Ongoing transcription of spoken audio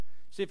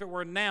See, if it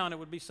were a noun, it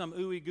would be some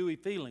ooey-gooey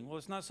feeling. Well,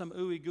 it's not some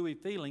ooey-gooey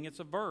feeling. It's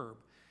a verb.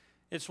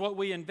 It's what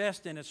we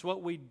invest in. It's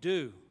what we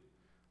do.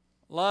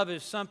 Love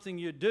is something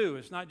you do.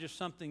 It's not just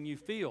something you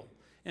feel.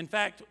 In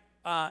fact,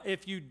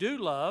 if you do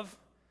love,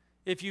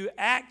 if you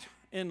act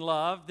in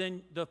love,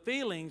 then the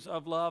feelings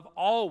of love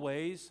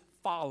always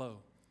follow.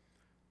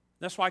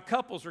 That's why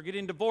couples are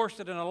getting divorced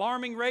at an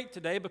alarming rate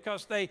today,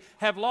 because they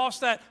have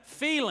lost that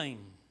feeling.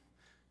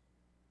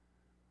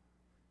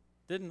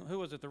 Who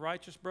was it, the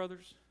Righteous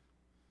Brothers?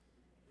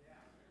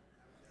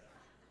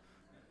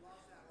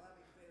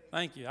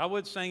 Thank you. I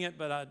would sing it,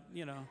 but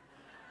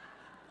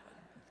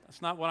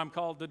that's not what I'm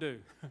called to do.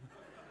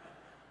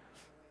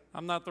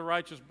 I'm not the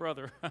righteous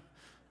brother.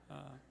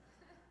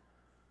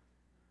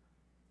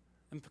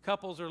 And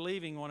couples are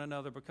leaving one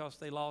another because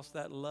they lost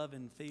that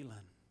loving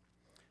feeling.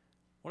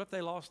 What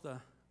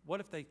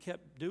if they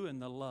kept doing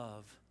the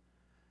love?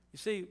 You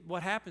see,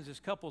 what happens is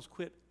couples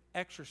quit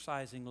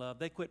exercising love.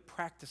 They quit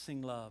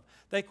practicing love.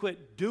 They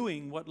quit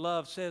doing what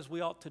love says we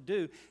ought to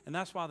do, and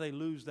that's why they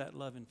lose that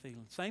loving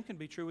feeling. Same can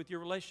be true with your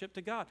relationship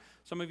to God.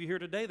 Some of you here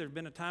today, there's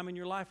been a time in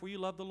your life where you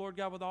loved the Lord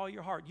God with all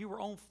your heart. You were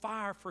on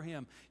fire for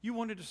Him. You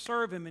wanted to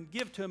serve Him and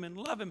give to Him and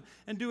love Him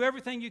and do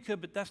everything you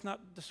could, but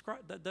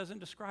that doesn't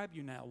describe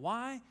you now.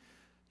 Why?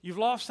 You've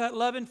lost that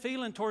loving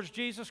feeling towards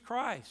Jesus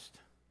Christ.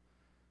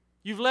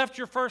 You've left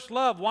your first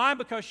love. Why?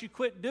 Because you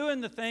quit doing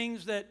the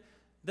things that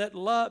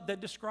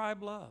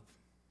describe love.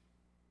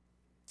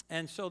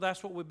 And so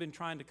that's what we've been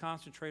trying to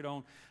concentrate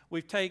on.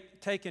 We've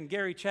taken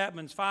Gary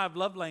Chapman's 5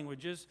 love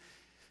languages,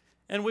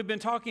 and we've been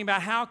talking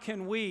about how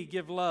can we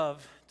give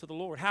love to the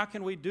Lord? How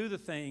can we do the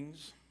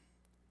things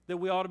that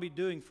we ought to be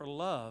doing for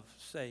love's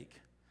sake?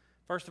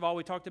 First of all,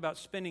 we talked about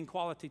spending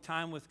quality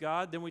time with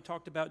God. Then we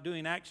talked about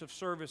doing acts of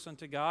service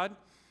unto God.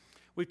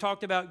 We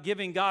talked about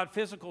giving God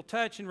physical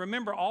touch. And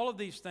remember, all of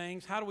these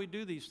things, how do we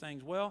do these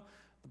things? Well,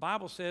 the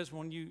Bible says,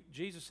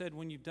 Jesus said,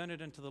 when you've done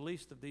it unto the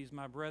least of these,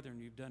 my brethren,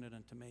 you've done it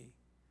unto me.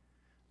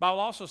 The Bible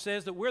also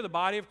says that we're the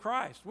body of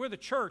Christ. We're the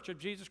church of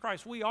Jesus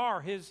Christ. We are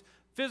His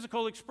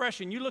physical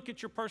expression. You look at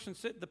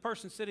the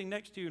person sitting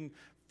next to you, in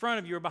front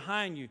of you, or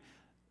behind you.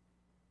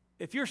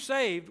 If you're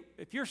saved,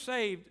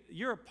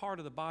 you're a part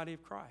of the body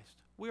of Christ.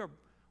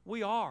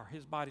 We are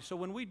His body. So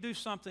when we do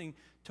something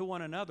to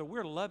one another,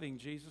 we're loving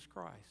Jesus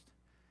Christ.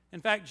 In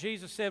fact,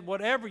 Jesus said,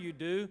 whatever you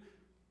do,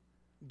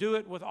 do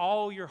it with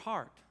all your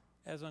heart,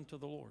 as unto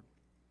the Lord,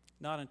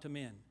 not unto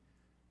men.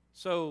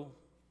 So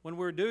when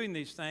we're doing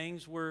these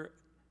things, we're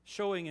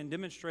showing and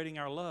demonstrating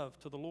our love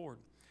to the Lord.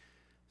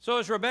 So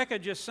as Rebecca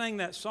just sang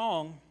that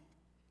song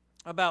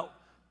about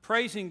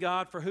praising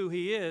God for who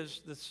He is,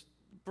 this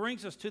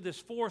brings us to this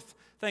fourth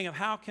thing of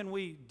how can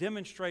we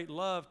demonstrate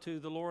love to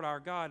the Lord our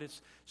God.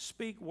 It's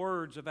speak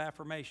words of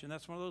affirmation.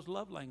 That's one of those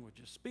love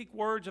languages. Speak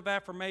words of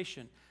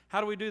affirmation.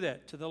 How do we do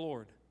that to the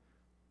Lord?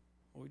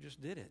 Well, we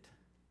just did it.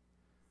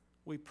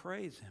 We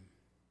praise Him.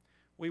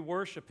 We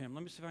worship Him.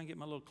 Let me see if I can get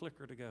my little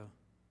clicker to go.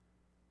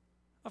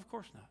 Of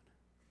course not.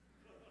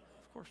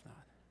 Of course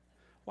not.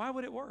 Why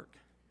would it work?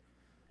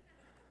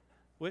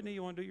 Whitney,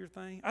 you want to do your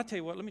thing? I tell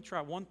you what, let me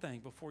try one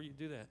thing before you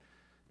do that.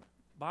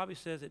 Bobby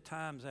says it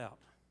times out.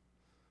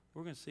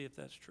 We're going to see if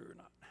that's true or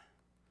not.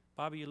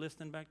 Bobby, you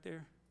listening back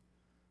there?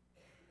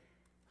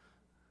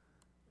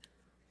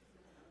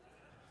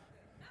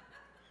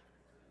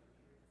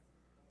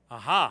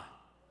 Aha.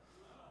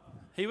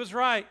 He was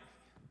right.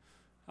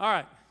 All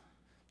right.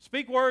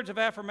 Speak words of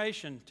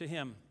affirmation to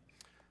Him.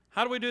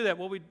 How do we do that?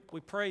 Well,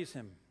 we praise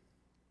Him.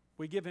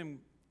 We give Him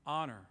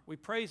honor. We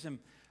praise Him.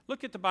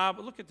 Look at the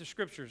Bible. Look at the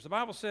Scriptures. The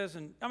Bible says,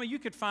 you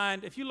could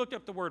find, if you look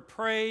up the word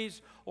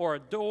praise or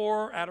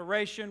adore,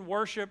 adoration,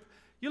 worship,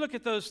 you look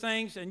at those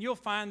things and you'll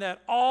find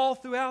that all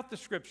throughout the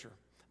Scripture.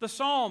 The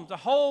Psalms, the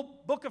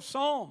whole book of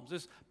Psalms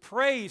is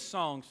praise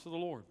songs to the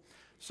Lord.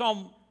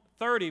 Psalm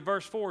 30,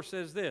 verse 4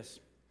 says this,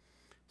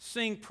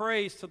 sing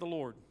praise to the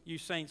Lord, you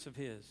saints of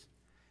His,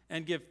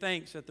 and give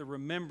thanks at the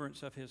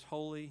remembrance of His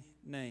holy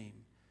name.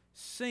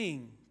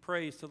 Sing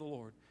praise to the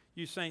Lord,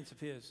 you saints of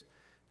His.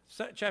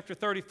 Chapter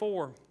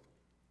 34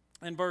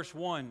 and verse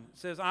 1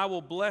 says, I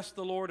will bless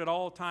the Lord at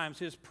all times.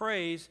 His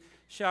praise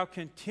shall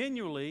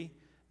continually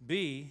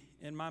be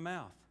in my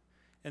mouth.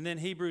 And then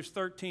Hebrews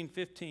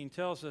 13:15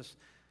 tells us,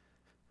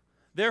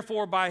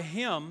 therefore by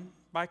Him,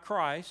 by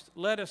Christ,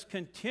 let us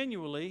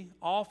continually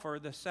offer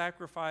the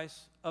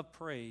sacrifice of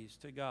praise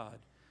to God.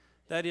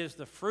 That is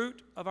the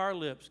fruit of our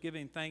lips,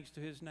 giving thanks to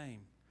His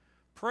name.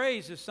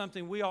 Praise is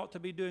something we ought to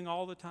be doing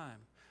all the time.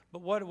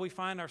 But what do we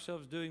find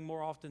ourselves doing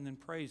more often than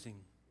praising?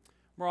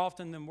 More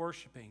often than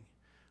worshiping?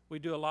 We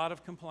do a lot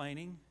of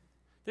complaining.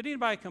 Did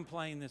anybody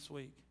complain this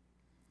week?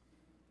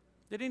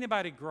 Did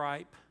anybody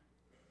gripe?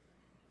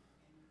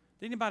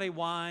 Did anybody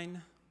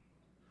whine?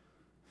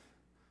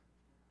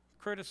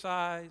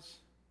 Criticize?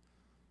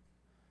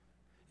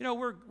 You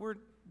know,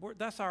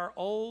 that's our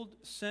old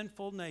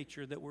sinful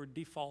nature that we're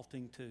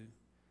defaulting to.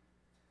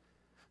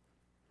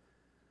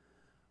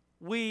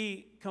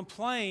 We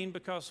complain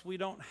because we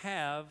don't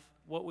have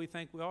what we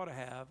think we ought to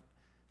have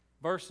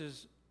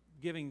versus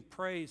giving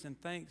praise and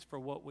thanks for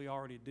what we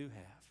already do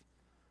have.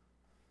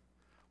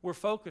 we're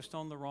focused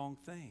on the wrong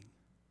thing.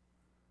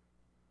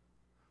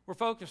 We're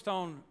focused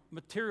on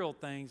material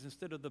things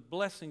instead of the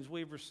blessings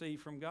we've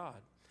received from God.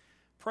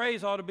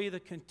 Praise ought to be the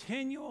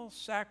continual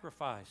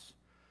sacrifice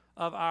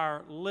of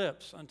our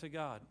lips unto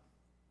God.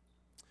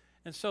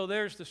 And so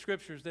there's the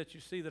scriptures that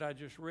you see that I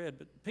just read.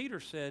 But Peter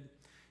said,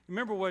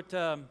 remember what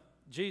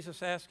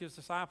Jesus asked his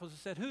disciples? He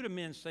said, who do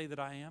men say that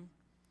I am?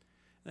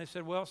 And they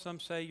said, well, some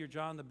say you're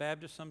John the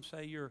Baptist, some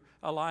say you're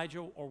Elijah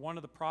or one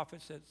of the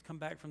prophets that's come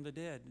back from the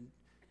dead.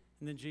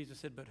 And then Jesus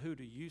said, but who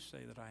do you say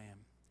that I am?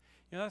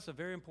 You know, that's a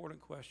very important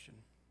question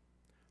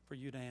for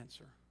you to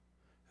answer.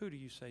 Who do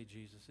you say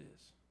Jesus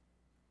is?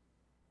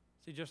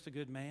 Is he just a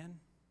good man?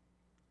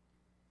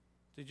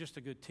 Is he just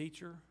a good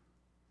teacher?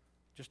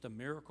 Just a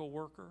miracle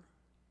worker?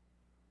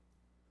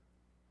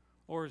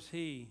 Or is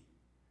he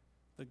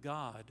the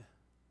God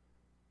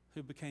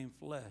who became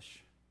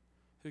flesh,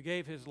 who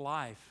gave his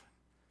life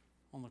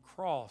on the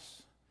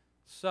cross,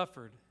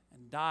 suffered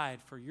and died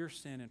for your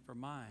sin and for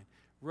mine,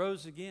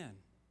 rose again,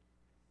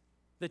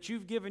 that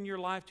you've given your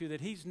life to,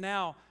 that he's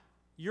now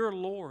your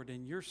Lord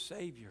and your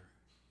Savior,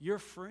 your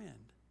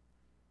friend?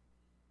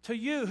 To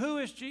you, who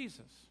is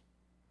Jesus?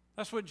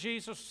 That's what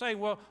Jesus say.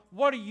 Well,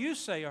 what do you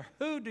say, or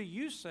who do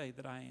you say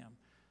that I am?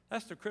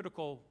 That's the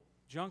critical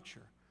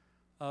juncture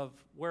of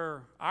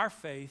where our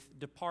faith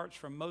departs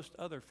from most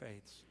other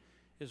faiths,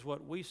 is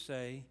what we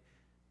say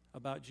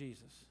about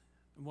Jesus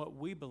and what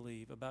we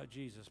believe about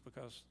Jesus,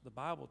 because the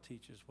Bible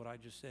teaches what I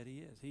just said he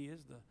is. He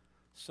is the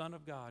Son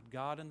of God,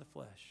 God in the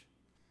flesh.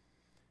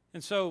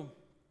 And so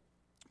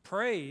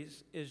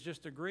praise is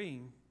just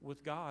agreeing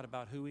with God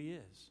about who he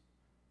is.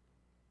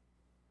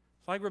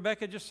 It's like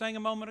Rebecca just sang a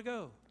moment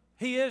ago.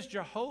 He is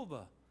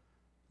Jehovah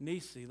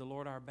Nisi, the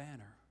Lord our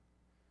banner.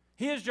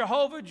 He is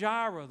Jehovah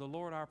Jireh, the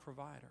Lord our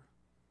provider.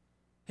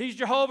 He's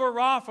Jehovah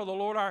Rapha, the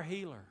Lord our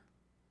healer.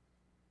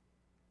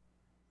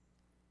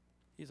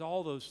 He's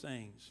all those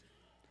things.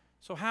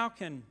 So how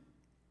can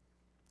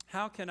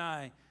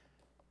I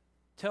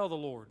tell the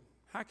Lord?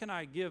 How can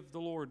I give the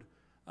Lord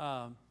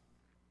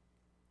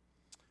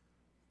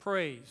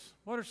praise?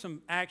 What are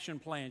some action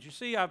plans? You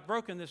see, I've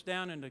broken this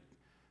down into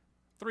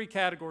 3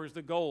 categories.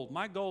 The goal.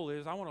 My goal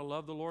is I want to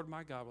love the Lord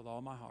my God with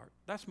all my heart.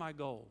 That's my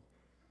goal.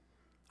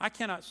 I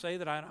cannot say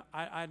that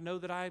I know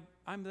that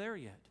I'm there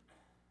yet.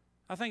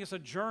 I think it's a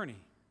journey.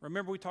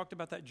 Remember we talked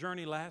about that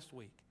journey last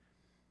week.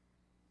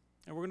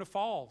 And we're going to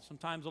fall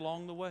sometimes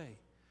along the way.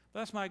 But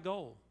that's my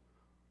goal.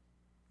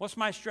 What's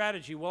my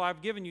strategy? Well,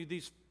 I've given you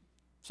these,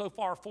 so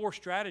far, 4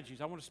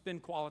 strategies. I want to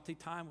spend quality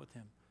time with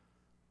him.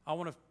 I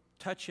want to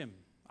touch him.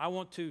 I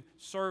want to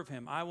serve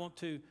him. I want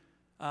to,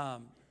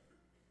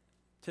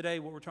 today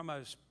what we're talking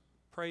about is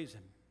praise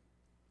him.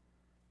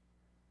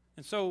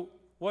 And so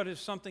what is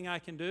something I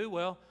can do?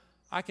 Well,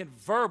 I can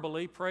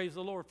verbally praise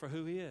the Lord for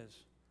who he is.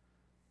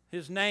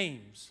 His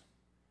names.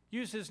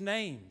 Use his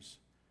names.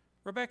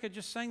 Rebecca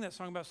just sang that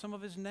song about some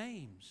of his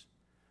names.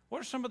 What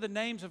are some of the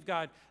names of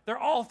God? They're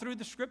all through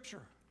the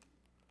Scripture.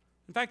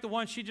 In fact, the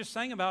ones she just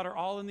sang about are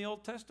all in the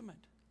Old Testament.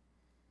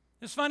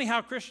 It's funny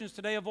how Christians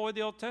today avoid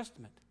the Old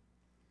Testament.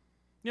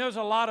 You know, there's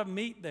a lot of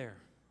meat there,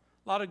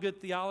 a lot of good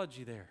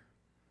theology there.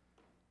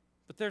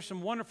 But there's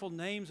some wonderful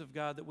names of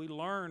God that we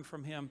learn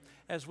from him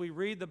as we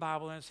read the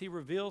Bible and as he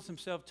reveals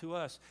himself to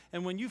us.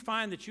 And when you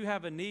find that you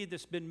have a need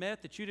that's been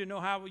met that you didn't know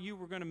how you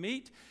were going to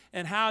meet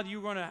and how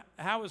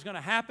it was going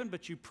to happen,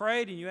 but you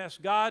prayed and you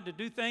asked God to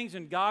do things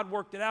and God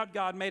worked it out,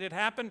 God made it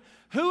happen.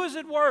 Who is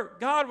at work?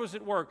 God was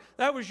at work.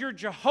 That was your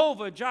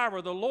Jehovah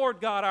Jireh, the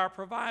Lord God, our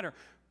provider.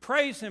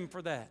 Praise him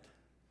for that.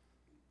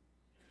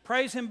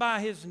 Praise him by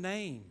his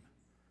name.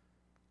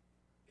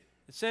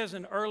 It says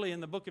early in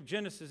the book of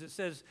Genesis, it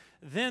says,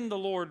 then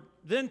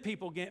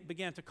people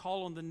began to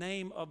call on the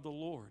name of the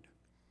Lord.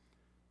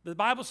 The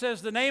Bible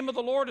says the name of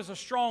the Lord is a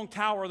strong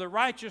tower. The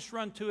righteous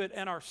run to it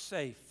and are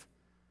safe.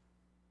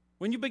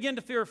 When you begin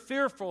to feel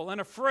fearful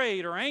and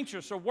afraid or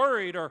anxious or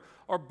worried or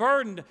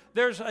burdened,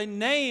 there's a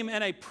name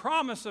and a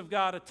promise of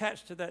God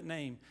attached to that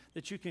name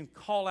that you can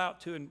call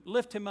out to and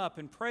lift him up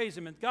and praise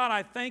him. And God,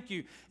 I thank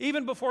you,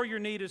 even before your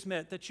need is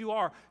met, that you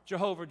are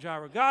Jehovah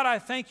Jireh. God, I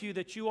thank you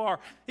that you are,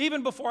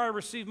 even before I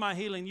receive my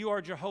healing, you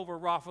are Jehovah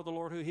Rapha, the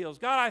Lord who heals.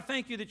 God, I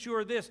thank you that you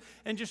are this,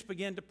 and just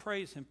begin to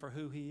praise him for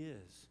who he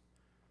is.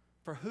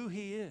 For who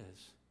he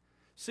is.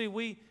 See,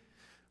 we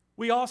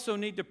also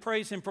need to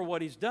praise him for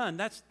what he's done.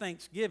 That's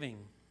thanksgiving.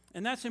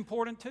 And that's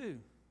important too.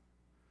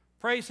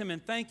 Praise him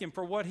and thank him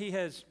for what he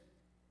has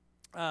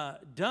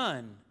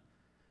done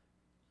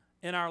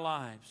in our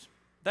lives.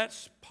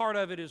 That's part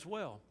of it as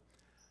well.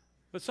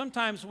 But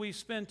sometimes we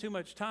spend too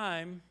much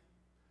time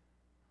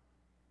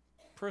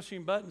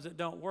pushing buttons that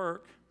don't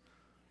work.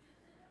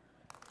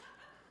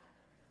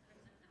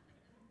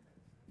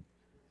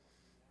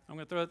 I'm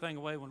going to throw that thing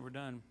away when we're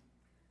done.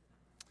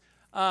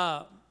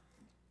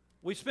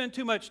 We spend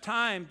too much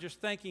time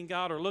just thanking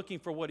God or looking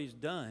for what he's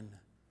done.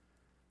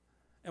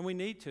 And we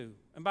need to.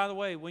 And by the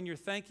way, when you're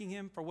thanking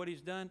him for what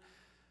he's done,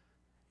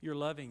 you're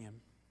loving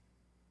him.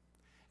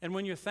 And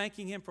when you're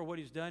thanking him for what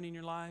he's done in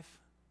your life,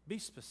 be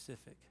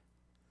specific.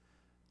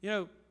 You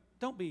know,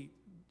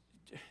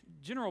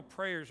 General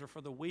prayers are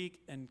for the weak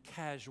and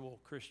casual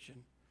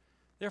Christian.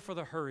 They're for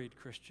the hurried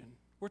Christian.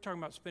 We're talking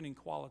about spending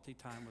quality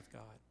time with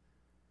God.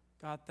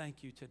 God,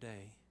 thank you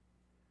today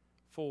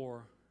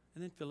for,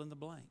 and then fill in the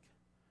blank.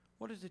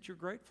 What is it you're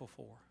grateful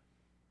for?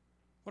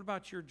 What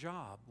about your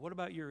job? What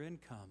about your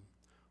income?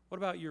 What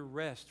about your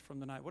rest from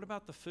the night? What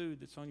about the food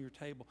that's on your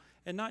table?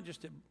 And not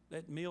just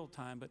at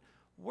mealtime, but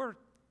what are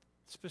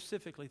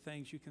specifically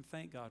things you can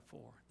thank God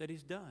for that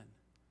He's done?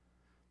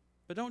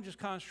 But don't just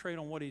concentrate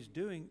on what He's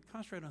doing.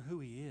 Concentrate on who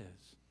He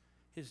is,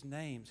 His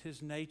names,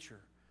 His nature.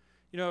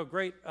 You know, a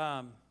great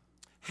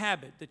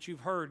habit that you've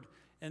heard,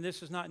 and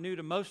this is not new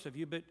to most of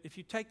you, but if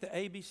you take the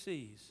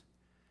ABCs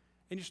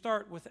and you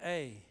start with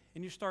A,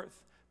 and you start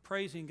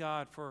praising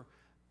God for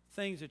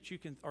things that you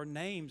can, or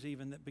names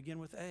even that begin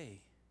with A,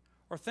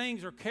 or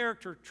things or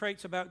character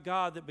traits about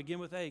God that begin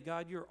with A.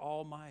 God, you're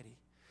almighty.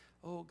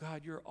 Oh,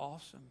 God, you're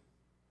awesome.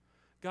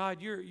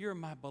 God, you're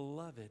my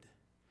beloved.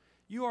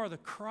 You are the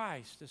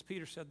Christ, as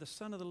Peter said, the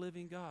Son of the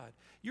living God.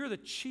 You're the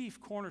chief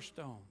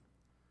cornerstone.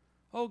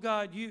 Oh,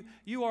 God,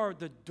 you are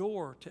the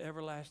door to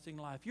everlasting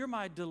life. You're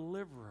my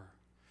deliverer.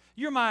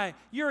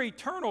 You're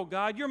eternal,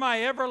 God. You're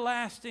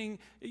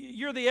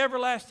the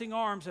everlasting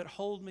arms that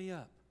hold me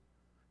up.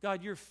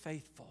 God, you're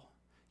faithful.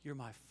 You're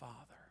my Father.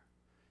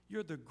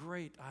 You're the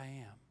great I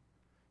am.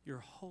 You're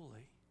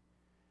holy.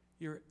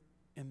 You're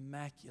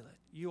immaculate.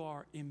 You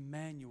are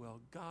Emmanuel,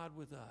 God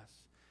with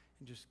us.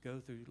 And just go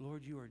through,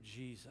 Lord, you are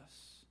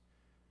Jesus.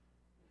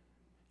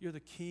 You're the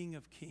King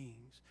of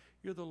kings.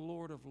 You're the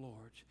Lord of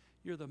lords.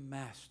 You're the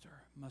Master,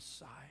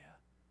 Messiah.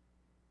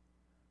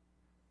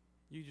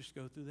 You just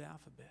go through the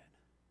alphabet.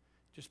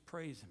 Just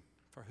praise Him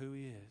for who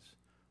He is,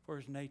 for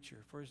His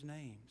nature, for His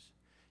names.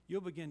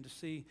 You'll begin to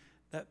see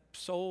that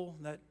soul,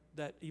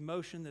 that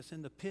emotion that's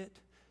in the pit,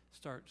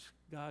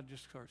 God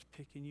just starts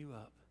picking you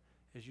up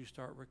as you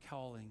start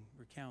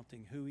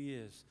recounting who He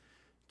is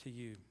to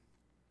you.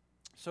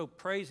 So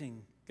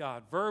praising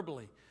God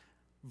verbally.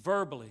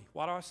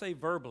 Why do I say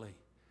verbally?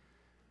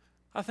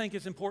 I think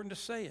it's important to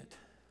say it.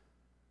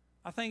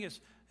 I think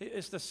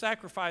it's the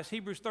sacrifice.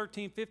 Hebrews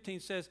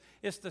 13:15 says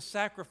it's the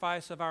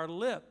sacrifice of our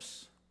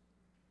lips.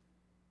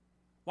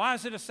 Why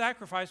is it a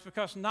sacrifice?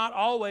 Because not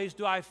always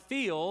do I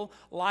feel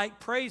like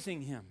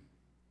praising Him.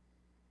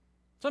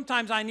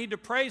 Sometimes I need to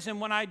praise Him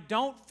when I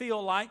don't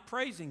feel like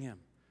praising Him.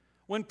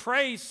 When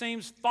praise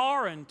seems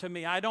foreign to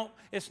me,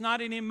 it's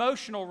not an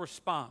emotional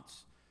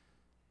response.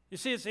 You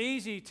see, it's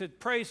easy to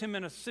praise Him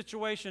in a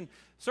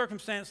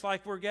circumstance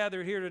like we're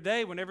gathered here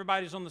today when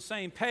everybody's on the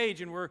same page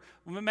and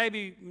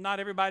maybe not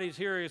everybody's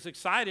here is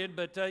excited,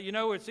 but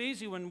it's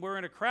easy when we're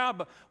in a crowd,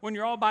 but when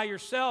you're all by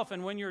yourself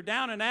and when you're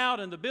down and out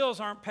and the bills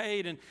aren't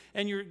paid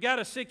and you've got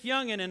a sick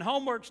youngin' and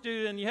homework's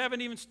due and you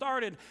haven't even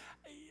started,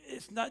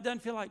 it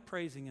doesn't feel like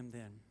praising Him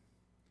then.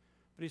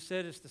 But He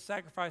said it's the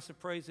sacrifice of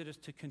praise that is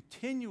to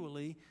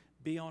continually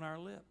be on our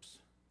lips.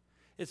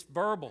 It's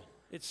verbal.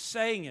 It's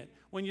saying it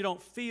when you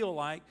don't feel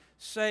like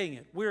saying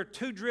it. We're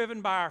too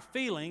driven by our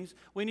feelings.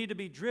 We need to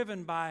be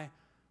driven by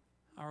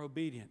our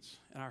obedience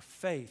and our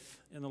faith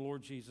in the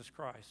Lord Jesus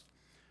Christ.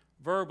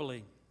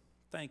 Verbally,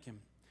 thank Him.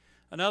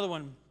 Another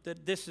one,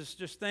 that this is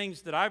just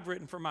things that I've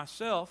written for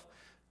myself,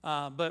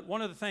 but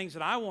one of the things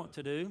that I want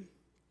to do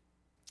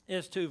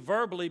is to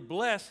verbally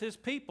bless His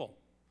people.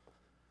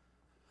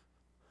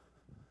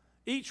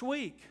 Each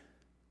week.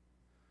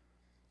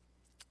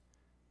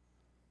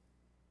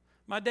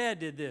 My dad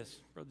did this,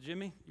 Brother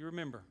Jimmy, you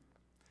remember.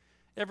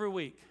 Every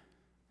week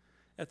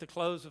at the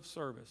close of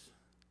service.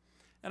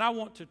 And I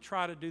want to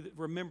try to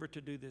remember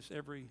to do this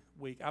every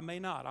week. I may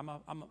not. I'm a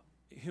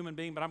human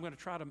being, but I'm going to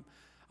try to.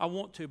 I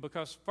want to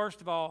because,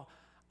 first of all,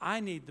 I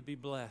need to be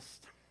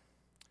blessed.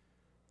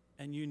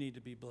 And you need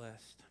to be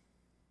blessed.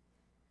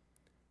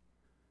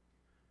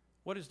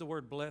 What does the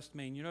word blessed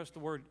mean? You notice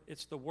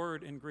it's the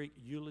word in Greek,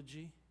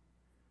 eulogy.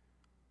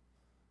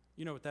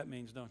 You know what that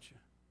means, don't you?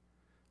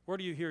 Where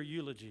do you hear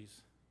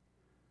eulogies?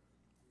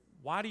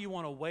 Why do you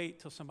want to wait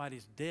till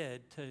somebody's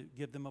dead to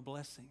give them a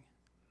blessing?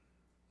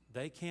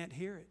 They can't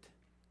hear it.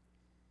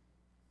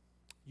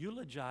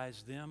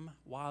 Eulogize them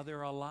while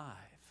they're alive.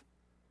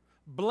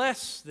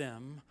 Bless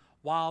them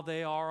while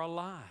they are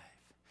alive.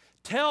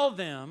 Tell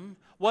them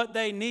what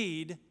they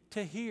need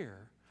to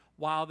hear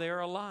while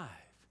they're alive.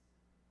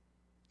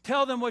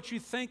 Tell them what you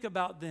think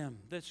about them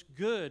that's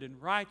good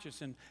and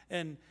righteous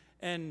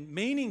and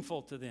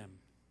meaningful to them.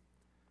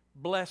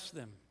 Bless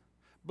them.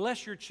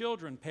 Bless your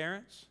children,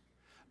 parents.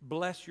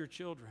 Bless your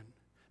children.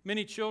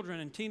 Many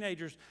children and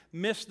teenagers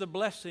miss the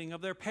blessing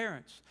of their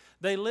parents.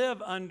 They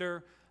live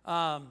under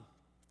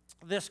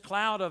this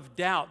cloud of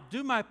doubt.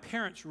 Do my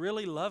parents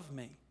really love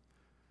me?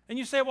 And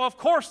you say, well, of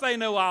course they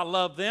know I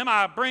love them.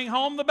 I bring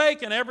home the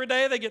bacon every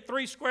day. They get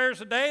 3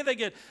 squares a day. They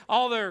get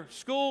all their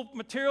school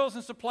materials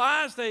and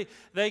supplies. They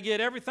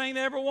get everything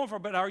they ever want for.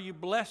 But are you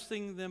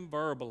blessing them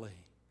verbally?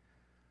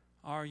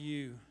 Are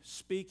you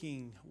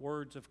speaking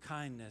words of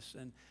kindness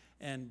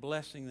and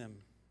blessing them?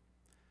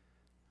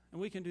 And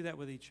we can do that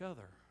with each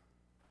other.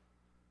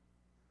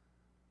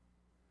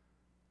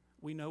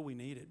 We know we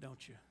need it,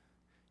 don't you?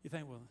 You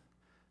think, well,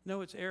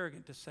 No, it's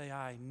arrogant to say,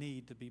 I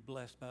need to be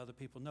blessed by other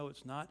people. No,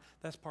 it's not.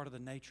 That's part of the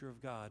nature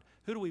of God.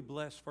 Who do we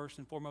bless first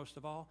and foremost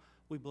of all?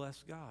 We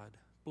bless God.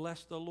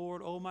 Bless the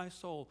Lord, O my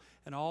soul,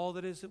 and all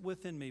that is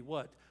within me.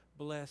 What?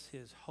 Bless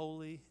His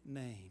holy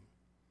name.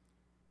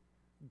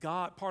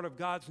 God, part of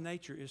God's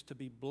nature is to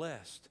be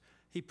blessed.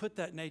 He put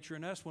that nature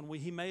in us when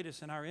He made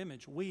us in our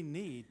image. We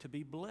need to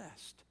be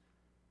blessed.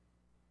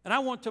 And I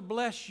want to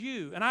bless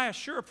you, and I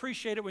sure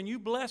appreciate it when you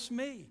bless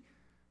me.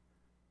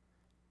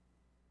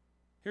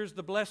 Here's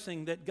the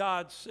blessing that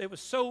it was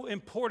so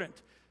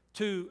important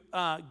to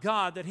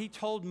God that He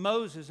told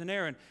Moses and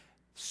Aaron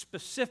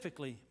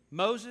specifically,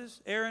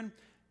 Moses, Aaron,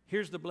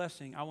 here's the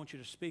blessing. I want you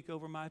to speak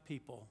over my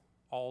people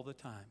all the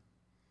time.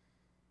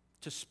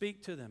 To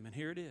speak to them, and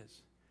here it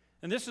is.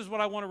 And this is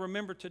what I want to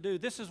remember to do.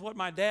 This is what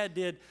my dad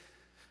did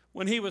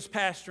when he was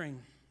pastoring.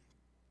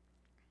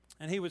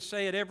 And he would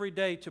say it every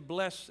day to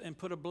bless and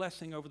put a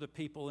blessing over the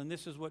people. And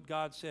this is what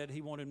God said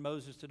He wanted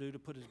Moses to do, to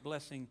put His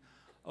blessing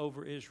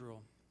over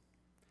Israel.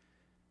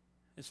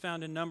 It's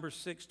found in Numbers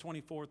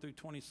 6:24 through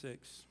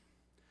 26.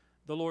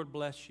 The Lord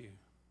bless you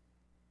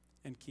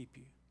and keep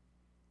you.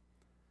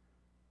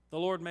 The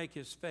Lord make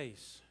His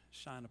face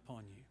shine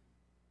upon you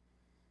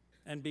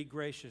and be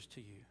gracious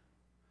to you.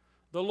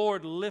 The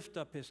Lord lift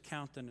up His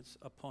countenance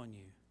upon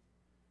you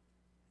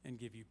and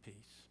give you peace.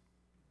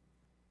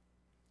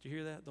 Did you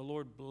hear that? The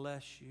Lord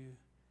bless you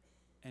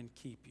and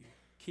keep you.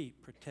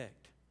 Keep,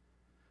 protect.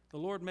 The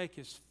Lord make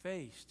His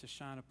face to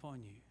shine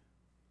upon you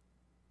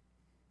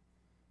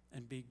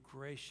and be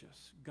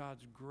gracious.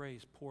 God's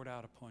grace poured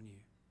out upon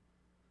you.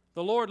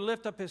 The Lord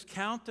lift up His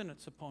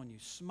countenance upon you,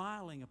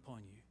 smiling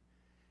upon you,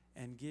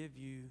 and give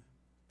you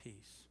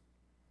peace.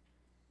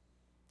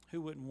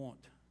 Who wouldn't want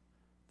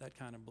that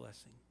kind of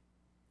blessing?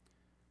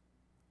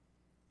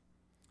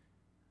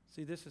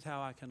 See, this is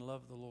how I can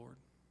love the Lord.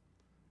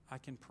 I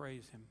can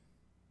praise Him.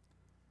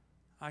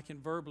 I can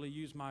verbally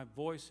use my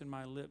voice and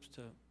my lips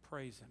to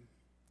praise Him,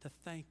 to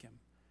thank Him,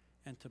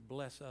 and to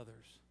bless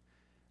others.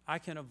 I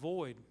can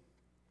avoid,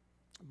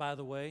 by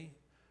the way,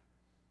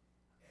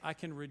 I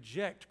can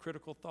reject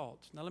critical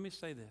thoughts. Now let me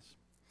say this.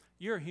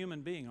 You're a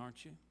human being,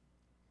 aren't you?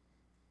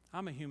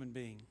 I'm a human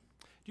being.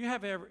 Do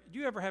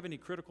you ever have any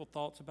critical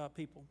thoughts about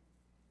people?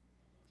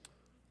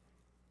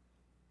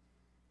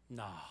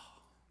 No.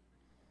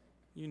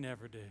 You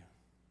never do.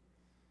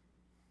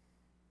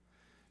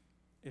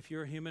 If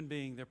you're a human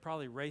being, they're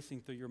probably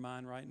racing through your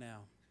mind right now.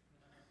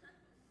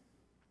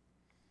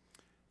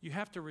 You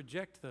have to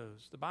reject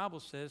those. The Bible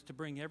says to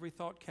bring every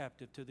thought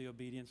captive to the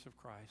obedience of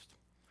Christ.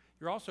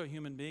 You're also a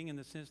human being in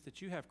the sense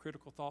that you have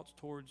critical thoughts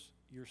towards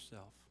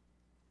yourself.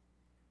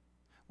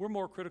 We're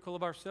more critical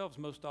of ourselves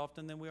most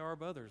often than we are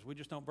of others. We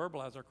just don't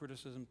verbalize our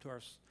criticism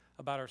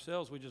about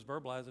ourselves. We just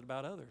verbalize it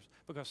about others.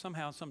 Because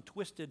somehow, in some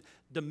twisted,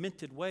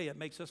 demented way, it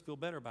makes us feel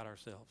better about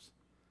ourselves.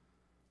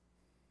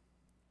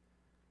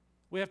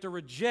 We have to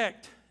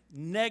reject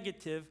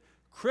negative,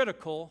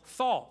 critical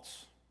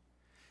thoughts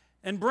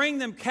and bring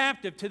them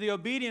captive to the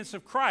obedience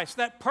of Christ.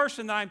 That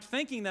person that I'm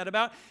thinking that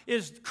about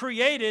is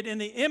created in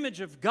the image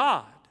of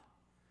God.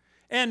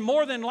 And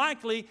more than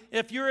likely,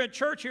 if you're at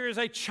church here, is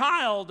a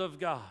child of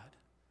God,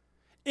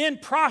 in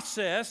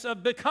process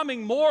of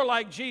becoming more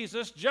like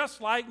Jesus,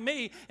 just like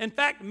me. In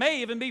fact,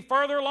 may even be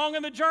further along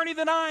in the journey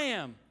than I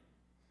am.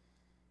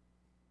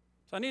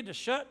 So I need to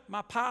shut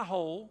my pie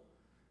hole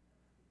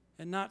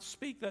and not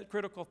speak that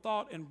critical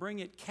thought and bring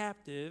it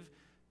captive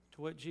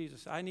to what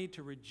Jesus said. I need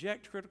to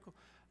reject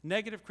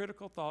negative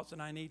critical thoughts,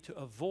 and I need to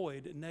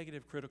avoid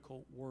negative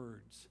critical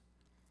words.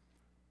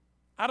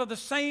 Out of the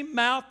same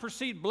mouth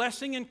proceed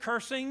blessing and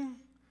cursing.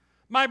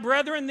 My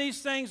brethren,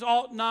 these things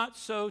ought not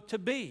so to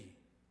be.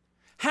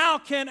 How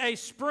can a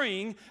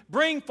spring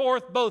bring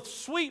forth both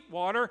sweet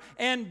water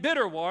and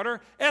bitter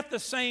water at the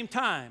same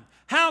time?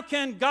 How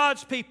can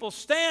God's people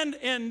stand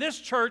in this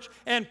church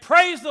and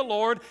praise the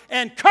Lord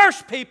and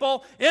curse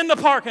people in the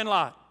parking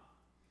lot?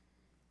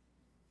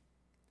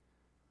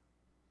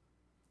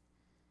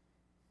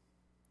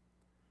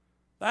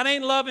 That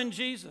ain't loving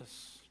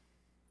Jesus.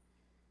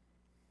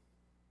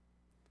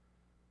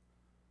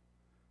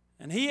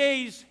 And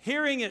he's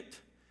hearing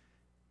it.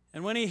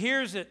 And when he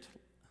hears it,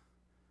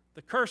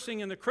 the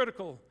cursing and the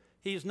critical,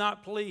 he's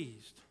not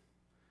pleased.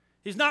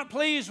 He's not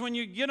pleased when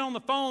you get on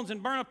the phones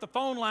and burn up the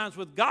phone lines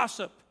with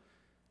gossip.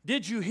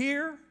 Did you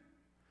hear?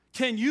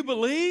 Can you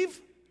believe?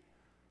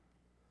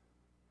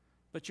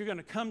 But you're going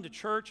to come to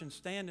church and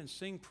stand and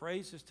sing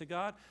praises to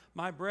God.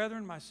 My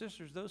brethren, my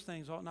sisters, those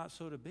things ought not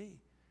so to be.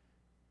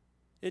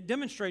 It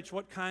demonstrates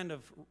what kind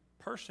of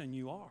person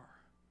you are.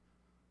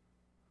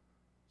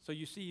 So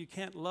you see, you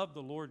can't love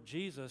the Lord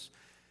Jesus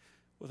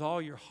with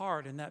all your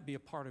heart and that be a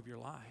part of your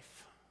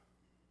life.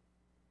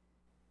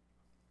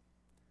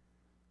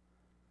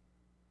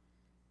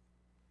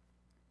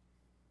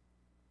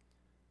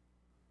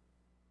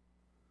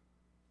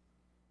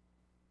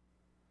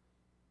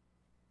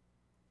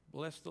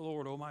 Bless the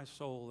Lord, O my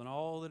soul, and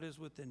all that is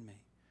within me.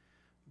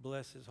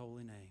 Bless His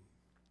holy name.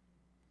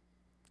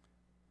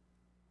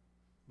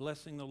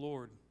 Blessing the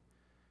Lord,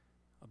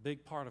 a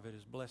big part of it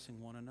is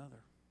blessing one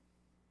another.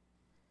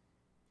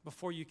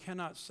 before you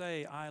cannot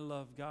say, I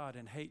love God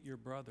and hate your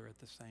brother at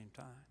the same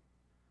time.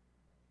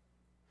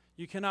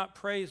 You cannot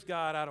praise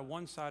God out of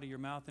one side of your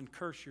mouth and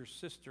curse your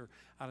sister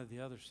out of the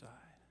other side.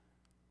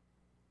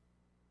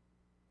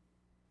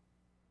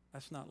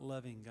 That's not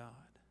loving God.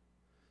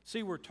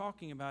 See, we're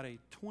talking about a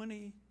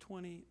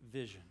 2020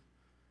 vision.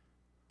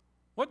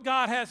 What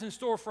God has in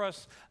store for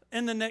us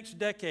in the next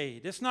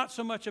decade. It's not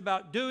so much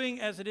about doing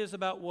as it is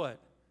about what?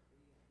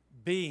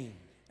 Being.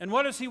 And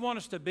what does He want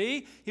us to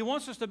be? He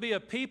wants us to be a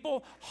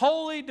people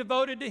wholly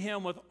devoted to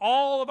Him with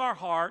all of our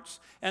hearts.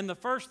 And the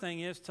first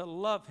thing is to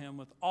love Him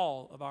with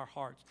all of our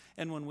hearts.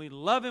 And when we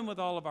love Him with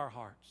all of our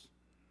hearts,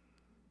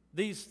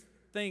 these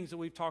things that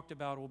we've talked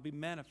about will be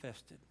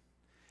manifested.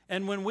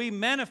 And when we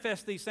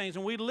manifest these things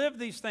and we live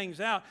these things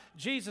out,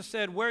 Jesus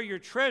said, where your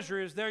treasure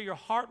is, there your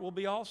heart will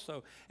be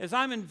also. As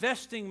I'm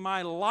investing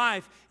my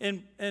life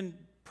in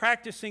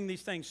practicing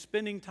these things,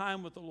 spending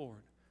time with the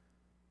Lord,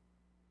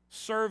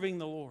 serving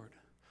the Lord,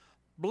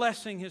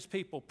 blessing His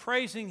people,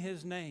 praising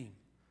His name,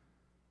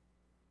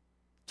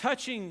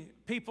 touching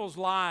people's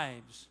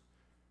lives,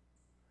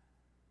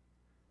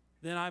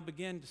 then I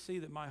begin to see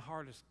that my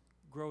heart is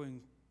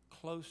growing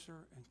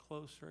closer and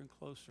closer and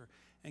closer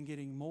and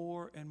getting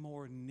more and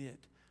more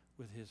knit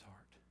with His heart.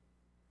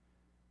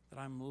 That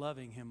I'm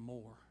loving Him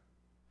more.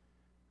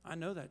 I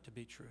know that to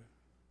be true.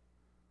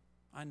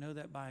 I know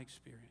that by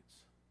experience.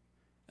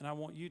 And I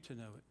want you to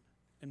know it.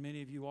 And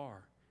many of you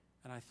are.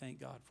 And I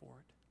thank God for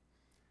it.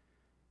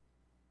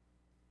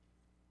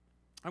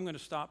 I'm going to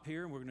stop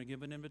here and we're going to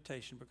give an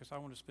invitation because I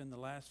want to spend the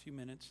last few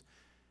minutes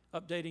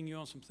updating you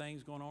on some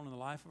things going on in the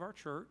life of our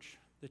church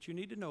that you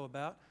need to know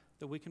about,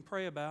 that we can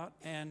pray about,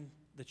 and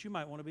that you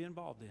might want to be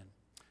involved in.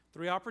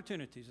 3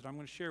 opportunities that I'm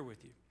going to share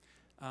with you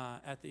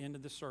at the end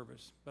of the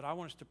service. But I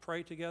want us to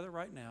pray together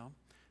right now.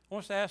 I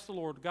want us to ask the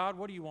Lord, God,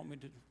 what do you want me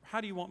to do? How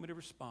do you want me to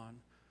respond?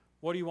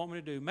 What do you want me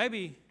to do?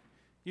 Maybe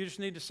you just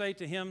need to say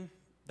to Him,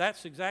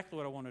 that's exactly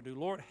what I want to do.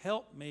 Lord,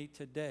 help me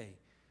today.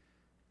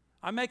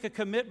 I make a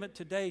commitment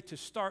today to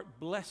start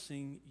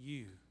blessing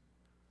you.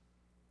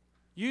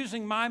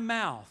 Using my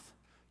mouth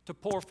to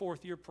pour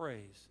forth your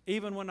praise,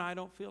 even when I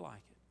don't feel like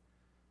it.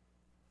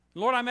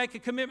 Lord, I make a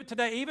commitment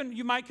today. Even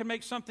you might can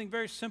make something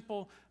very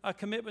simple, a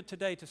commitment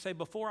today to say,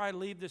 before I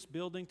leave this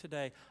building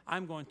today,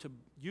 I'm going to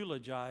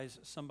eulogize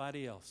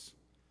somebody else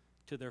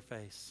to their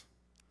face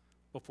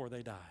before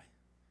they die.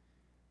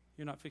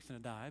 You're not fixing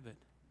to die, but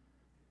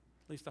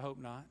at least I hope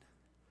not.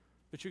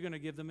 But you're going to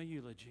give them a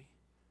eulogy.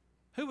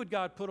 Who would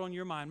God put on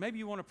your mind? Maybe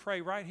you want to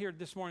pray right here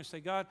this morning and say,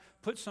 God,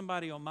 put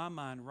somebody on my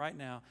mind right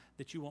now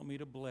that you want me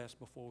to bless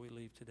before we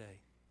leave today.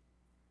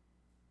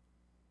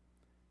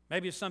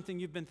 Maybe it's something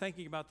you've been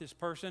thinking about this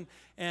person,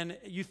 and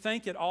you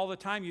think it all the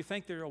time. You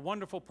think they're a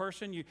wonderful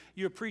person.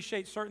 You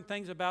appreciate certain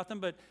things about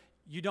them, but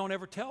you don't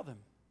ever tell them.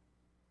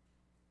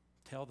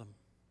 Tell them.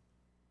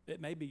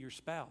 It may be your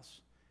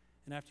spouse.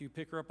 And after you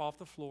pick her up off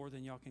the floor,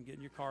 then y'all can get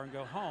in your car and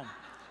go home.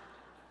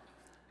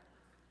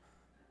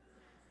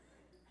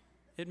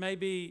 It may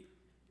be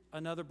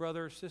another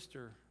brother or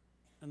sister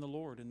in the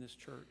Lord in this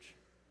church.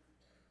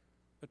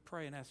 But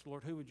pray and ask the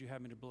Lord, who would you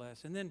have me to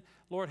bless? And then,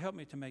 Lord, help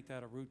me to make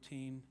that a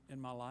routine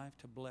in my life,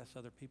 to bless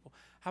other people.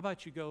 How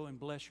about you go and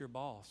bless your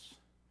boss?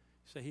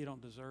 Say he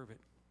don't deserve it.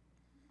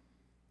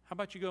 How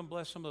about you go and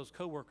bless some of those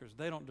coworkers?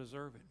 They don't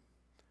deserve it.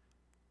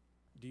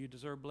 Do you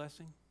deserve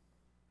blessing?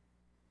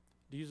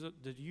 Do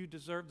you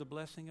deserve the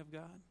blessing of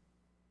God?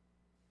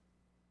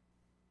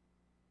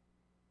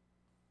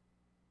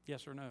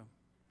 Yes or no?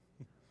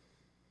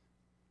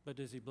 But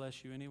does He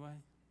bless you anyway?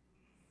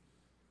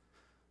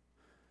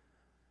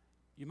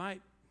 You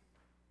might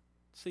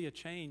see a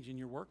change in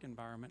your work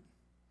environment,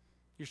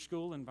 your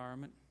school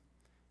environment,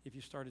 if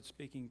you started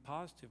speaking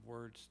positive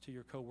words to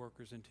your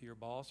coworkers and to your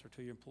boss or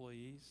to your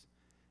employees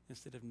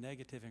instead of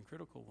negative and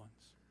critical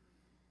ones.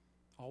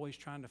 Always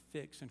trying to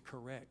fix and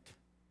correct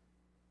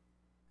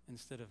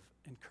instead of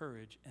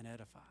encourage and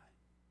edify.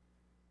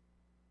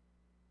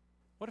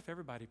 What if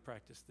everybody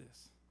practiced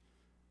this?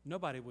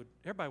 Everybody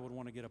would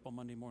want to get up on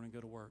Monday morning and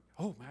go to work.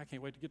 Oh, man, I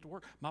can't wait to get to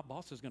work. My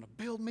boss is going to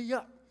build me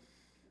up.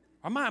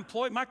 Or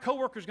my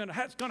coworker is going to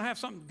have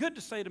something good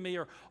to say to me,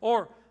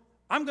 or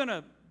I'm going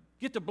to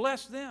get to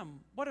bless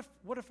them. What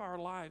if our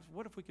lives,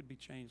 what if we could be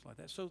changed like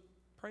that? So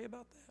pray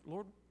about that.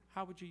 Lord,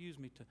 how would you use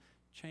me to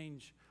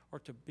change or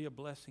to be a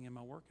blessing in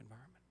my work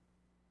environment,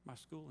 my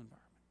school environment?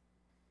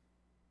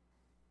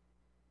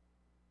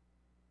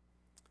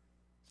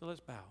 So let's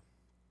bow.